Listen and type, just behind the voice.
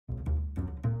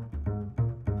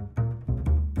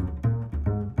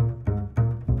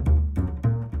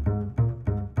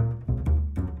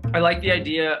I like the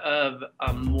idea of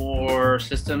a more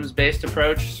systems-based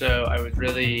approach. So I was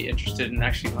really interested in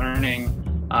actually learning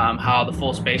how the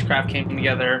full spacecraft came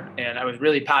together. And I was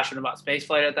really passionate about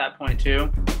spaceflight at that point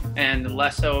too, and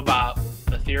less so about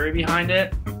the theory behind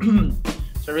it.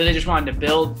 So I really just wanted to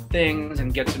build things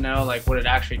and get to know like what it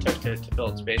actually took to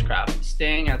build spacecraft.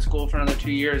 Staying at school for another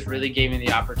 2 years really gave me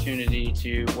the opportunity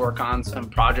to work on some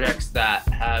projects that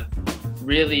have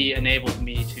really enabled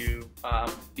me to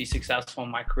be successful in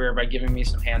my career by giving me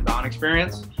some hands-on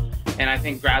experience. And I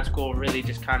think grad school really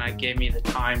just kind of gave me the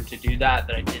time to do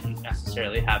that I didn't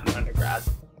necessarily have in undergrad.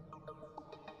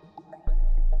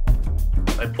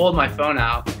 I pulled my phone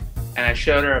out and I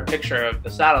showed her a picture of the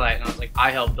satellite and I was like,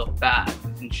 I helped build that.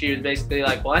 And she was basically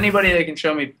like, well, anybody that can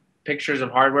show me pictures of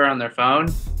hardware on their phone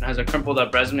and has a crumpled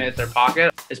up resume at their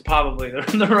pocket is probably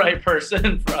the right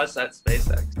person for us at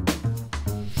SpaceX.